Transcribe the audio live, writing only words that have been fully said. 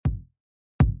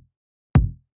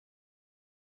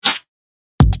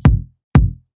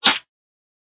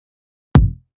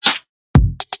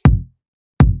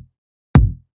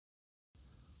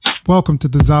Welcome to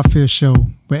the Zafir Show,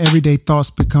 where everyday thoughts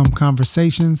become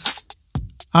conversations.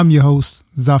 I'm your host,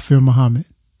 Zafir Muhammad.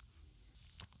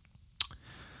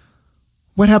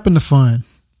 What happened to fun?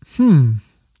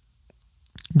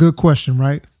 Good question,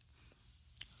 right?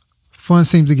 Fun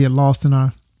seems to get lost in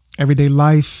our everyday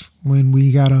life when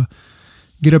we gotta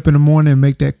get up in the morning and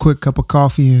make that quick cup of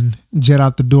coffee and jet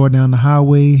out the door down the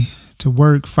highway to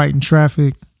work, fighting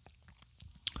traffic,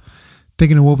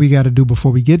 thinking of what we got to do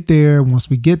before we get there, once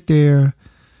we get there,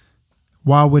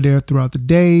 while we're there throughout the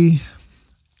day,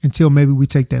 until maybe we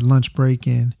take that lunch break,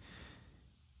 and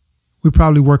we're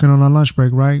probably working on our lunch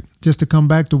break, right? Just to come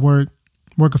back to work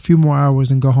a few more hours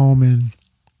and go home and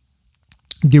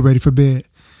get ready for bed.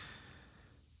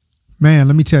 Man,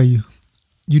 let me tell you,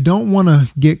 you don't want to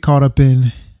get caught up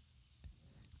in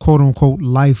quote unquote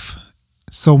life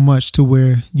so much to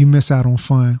where you miss out on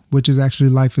fun, which is actually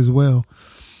life as well.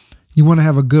 You want to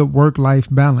have a good work-life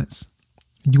balance.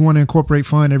 You want to incorporate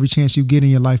fun every chance you get in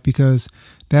your life because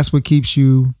that's what keeps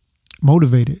you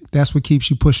motivated. That's what keeps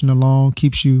you pushing along,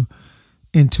 keeps you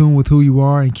in tune with who you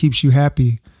are, and keeps you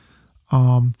happy.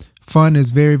 Fun is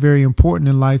very, very important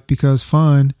in life because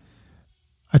fun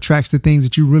attracts the things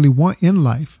that you really want in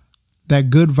life. That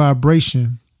good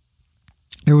vibration.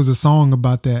 There was a song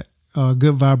about that.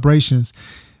 Good vibrations.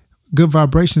 Good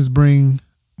vibrations bring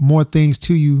more things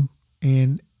to you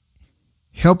and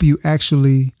help you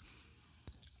actually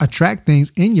attract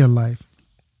things in your life.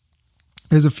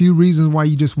 There's a few reasons why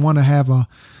you just want to have a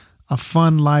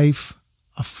fun life,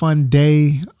 a fun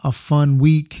day, a fun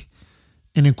week,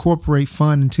 and incorporate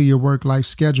fun into your work-life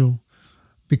schedule,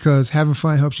 because having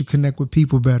fun helps you connect with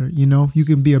people better. You know, you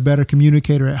can be a better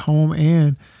communicator at home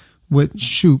and with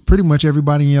pretty much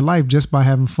everybody in your life just by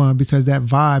having fun, because that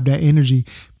vibe, that energy,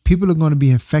 people are going to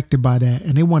be infected by that,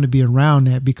 and they want to be around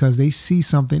that because they see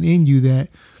something in you that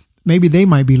maybe they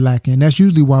might be lacking. That's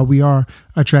usually why we are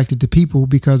attracted to people,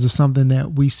 because of something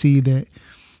that we see that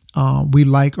we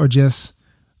like or just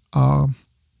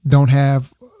don't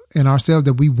have in ourselves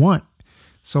that we want.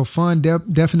 So fun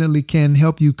definitely can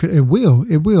help you. It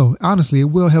will. Honestly,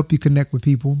 it will help you connect with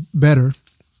people better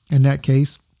in that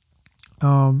case.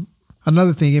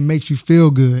 Another thing, it makes you feel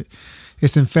good.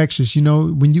 It's infectious. You know,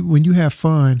 when you have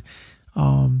fun,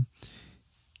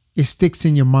 it sticks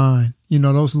in your mind. You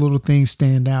know, those little things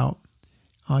stand out.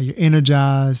 You're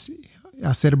energized.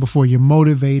 I said it before, you're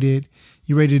motivated.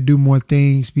 You're ready to do more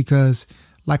things because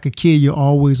like a kid, you're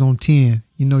always on 10.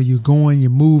 You know, you're going, you're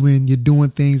moving, you're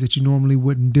doing things that you normally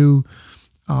wouldn't do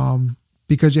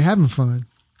because you're having fun.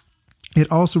 It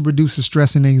also reduces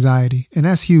stress and anxiety. And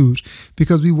that's huge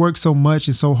because we work so much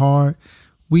and so hard.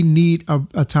 We need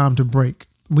a time to break.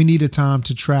 We need a time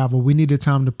to travel. We need a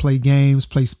time to play games,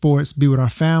 play sports, be with our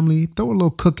family, throw a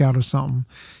little cookout or something,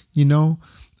 you know,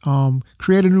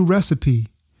 create a new recipe,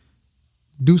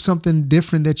 do something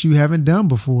different that you haven't done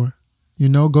before, you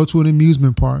know, go to an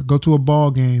amusement park, go to a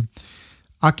ball game,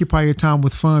 occupy your time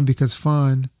with fun, because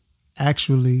fun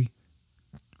actually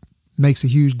makes a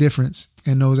huge difference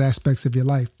in those aspects of your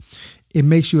life. It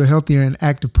makes you a healthier and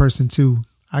active person too.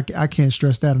 I can't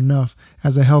stress that enough.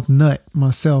 As a health nut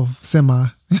myself,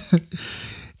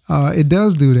 it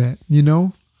does do that, you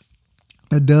know.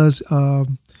 It does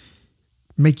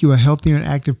make you a healthier and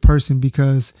active person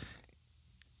because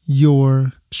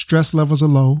your stress levels are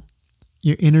low,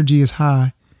 your energy is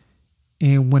high,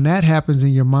 and when that happens in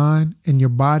your mind and your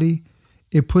body,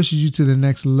 it pushes you to the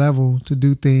next level to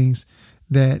do things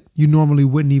that you normally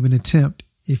wouldn't even attempt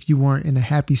if you weren't in a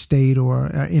happy state or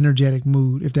an energetic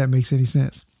mood, if that makes any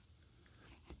sense.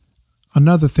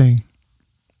 Another thing,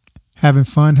 having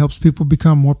fun helps people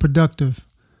become more productive.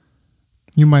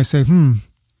 You might say,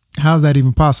 how's that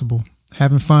even possible?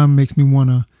 Having fun makes me want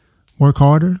to work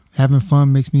harder. Having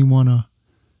fun makes me want to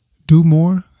do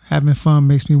more. Having fun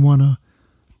makes me want to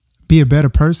be a better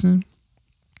person.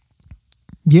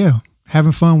 Yeah,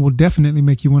 having fun will definitely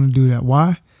make you want to do that.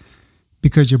 Why?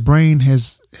 Because your brain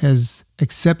has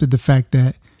accepted the fact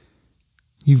that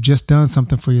you've just done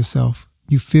something for yourself.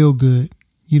 You feel good.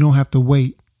 You don't have to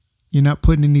wait. You're not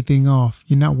putting anything off.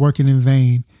 You're not working in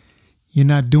vain. You're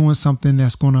not doing something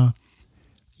that's going to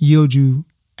yield you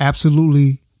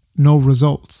absolutely no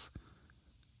results.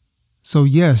 So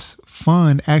yes,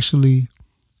 fun actually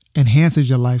enhances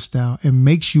your lifestyle and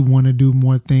makes you want to do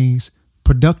more things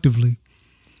productively.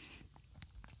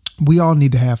 We all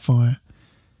need to have fun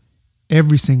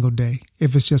every single day.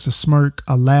 If it's just a smirk,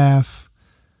 a laugh,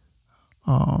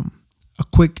 a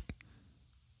quick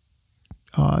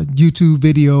YouTube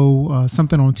video,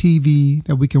 something on TV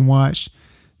that we can watch,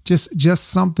 just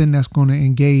something that's going to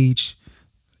engage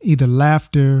either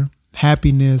laughter,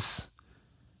 happiness,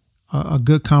 a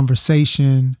good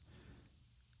conversation,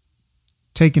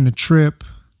 taking a trip,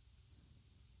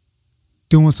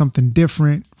 doing something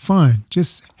different, fun.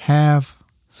 Just have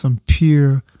some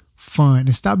pure fun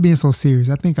and stop being so serious.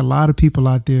 I think a lot of people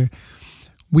out there,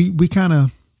 we kind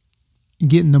of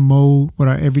get in the mode with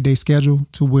our everyday schedule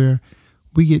to where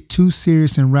we get too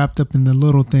serious and wrapped up in the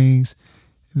little things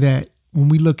that when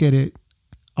we look at it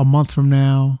a month from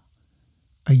now,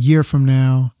 a year from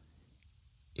now,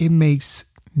 it makes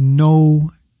no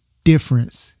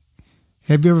difference.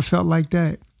 Have you ever felt like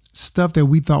that? Stuff that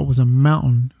we thought was a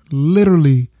mountain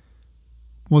literally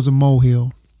was a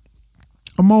molehill.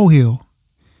 A molehill.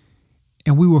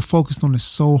 And we were focused on it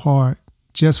so hard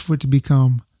just for it to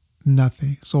become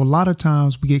nothing. So a lot of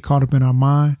times we get caught up in our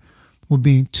mind with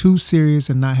being too serious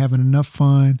and not having enough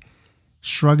fun,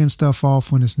 shrugging stuff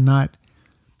off when it's not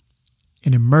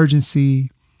an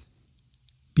emergency.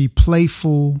 Be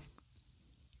playful,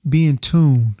 be in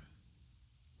tune,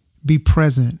 be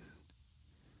present,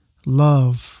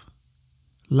 love,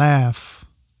 laugh,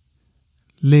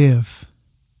 live.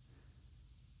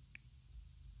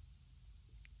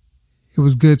 It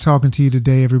was good talking to you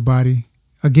today, everybody.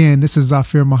 Again, this is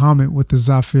Zafir Muhammad with the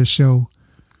Zafir Show.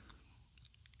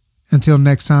 Until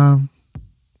next time,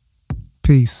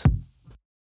 peace.